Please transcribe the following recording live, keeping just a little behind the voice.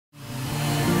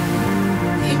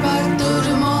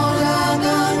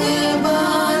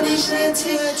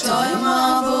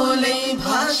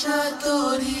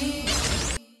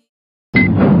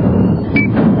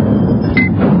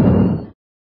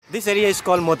this area is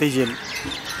called Motijhil.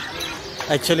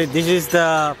 Actually, this is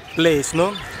the place,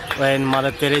 no, when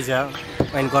Mother Teresa,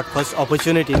 when got first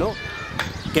opportunity, no,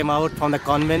 came out from the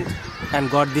convent and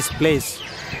got this place.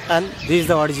 And this is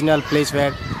the original place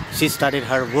where she started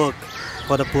her work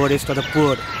for the poorest of the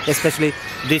poor, especially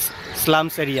this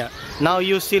slums area. Now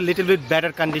you see little bit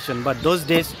better condition, but those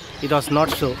days it was not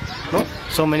so. No?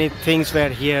 So many things were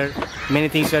here, many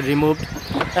things were removed.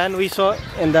 And we saw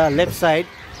in the left side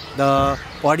the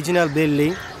original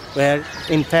building where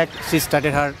in fact she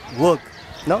started her work.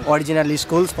 No? Originally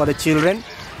schools for the children.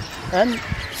 And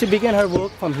she began her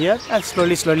work from here and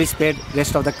slowly spread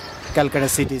rest of the Calcutta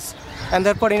cities. And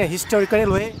therefore, in a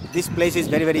historical way, this place is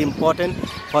very, very important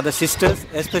for the sisters,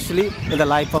 especially in the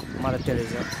life of Mother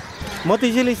Teresa.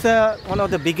 Motijhil is one of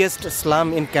the biggest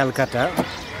slum in Calcutta.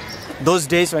 Those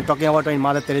days, when talking about when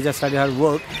Mother Teresa started her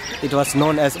work, it was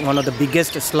known as one of the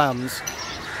biggest slums.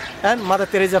 And Mother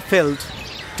Teresa felt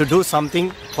to do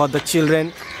something for the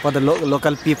children, for the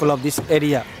local people of this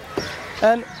area.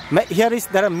 And here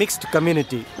there are mixed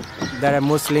community. There are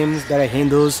Muslims, there are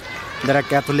Hindus, there are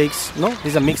Catholics. No, this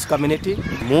is a mixed community.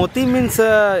 Moti means,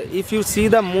 if you see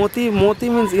the moti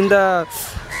means in the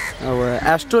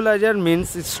astrologer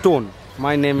means it's stone.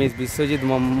 My name is Biswajit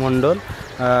Mondol,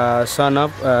 son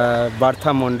of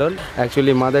Bartha Mondol.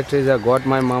 Actually, Mother Teresa got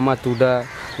my mama to the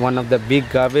one of the big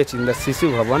garbage in the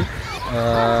Sishu Bhavan.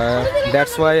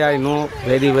 That's why I know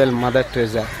very well Mother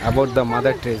Teresa, about the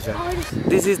Mother Teresa.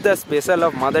 This is the special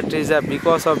of Mother Teresa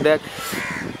because of that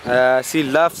she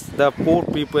loves the poor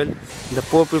people. The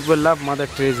poor people love Mother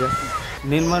Teresa.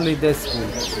 Nirmal Hriday school,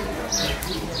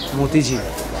 Motijhil.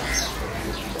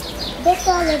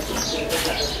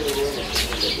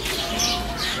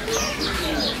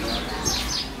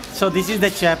 So this is the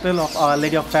chapel of Our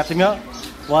Lady of Fatima,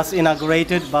 was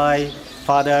inaugurated by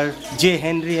Father J.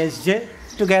 Henry S.J.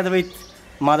 together with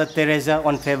Mother Teresa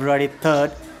on February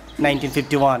 3rd,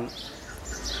 1951.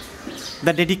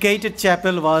 The dedicated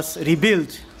chapel was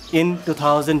rebuilt in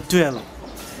 2012.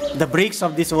 The bricks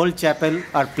of this old chapel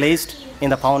are placed in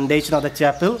the foundation of the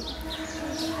chapel.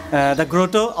 The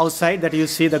grotto outside that you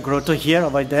see, the grotto here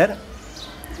over there,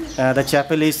 the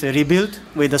chapel is rebuilt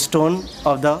with the stone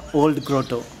of the old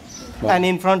grotto. Wow. And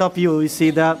in front of you, you see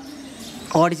the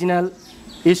original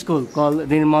school called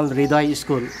Nirmal Hriday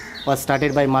school, was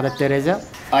started by Mother Teresa.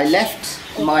 I left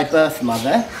my birth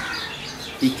mother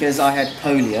because I had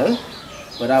polio,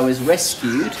 but I was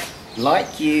rescued,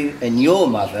 like you and your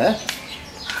mother,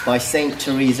 by Saint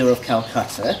Teresa of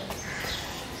Kolkata.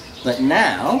 But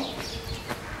now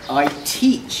I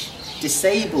teach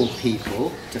disabled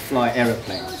people to fly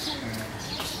aeroplanes.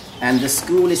 And the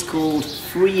school is called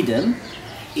Freedom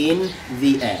in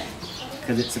the Air,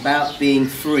 because it's about being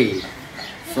free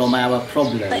from our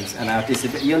problems and our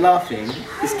disability. You're laughing.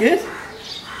 It's good?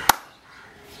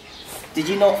 Did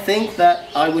you not think that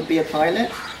I would be a pilot?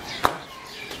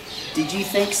 Did you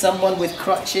think someone with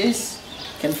crutches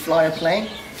can fly a plane?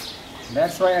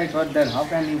 That's why I thought that how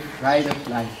can you fly the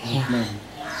plane?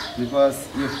 Because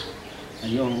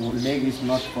your leg is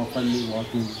not properly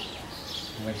working.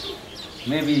 But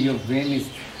maybe your brain is...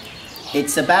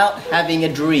 It's about having a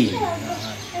dream.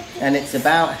 And it's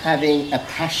about having a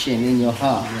passion in your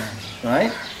heart,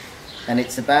 right? And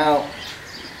it's about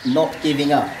not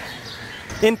giving up.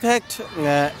 In fact,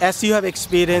 as you have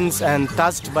experienced and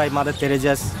touched by Mother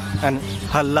Teresa's and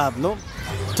her love, no?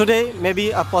 Today,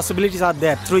 maybe possibilities are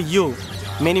there. Through you,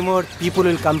 many more people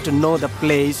will come to know the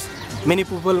place. Many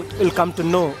people will come to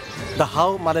know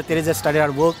how Mother Teresa started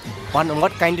her work, on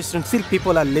what kind of still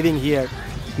people are living here.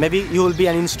 Maybe you will be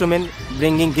an instrument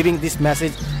giving this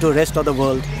message to the rest of the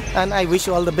world. And I wish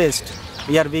you all the best.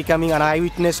 We are becoming an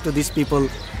eyewitness to these people.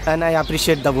 And I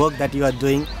appreciate the work that you are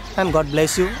doing. And God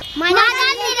bless you. Mother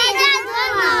Teresa,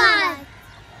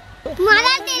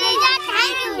 Mother Teresa,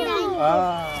 thank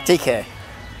you. Take care.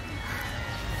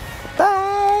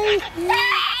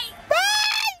 Bye.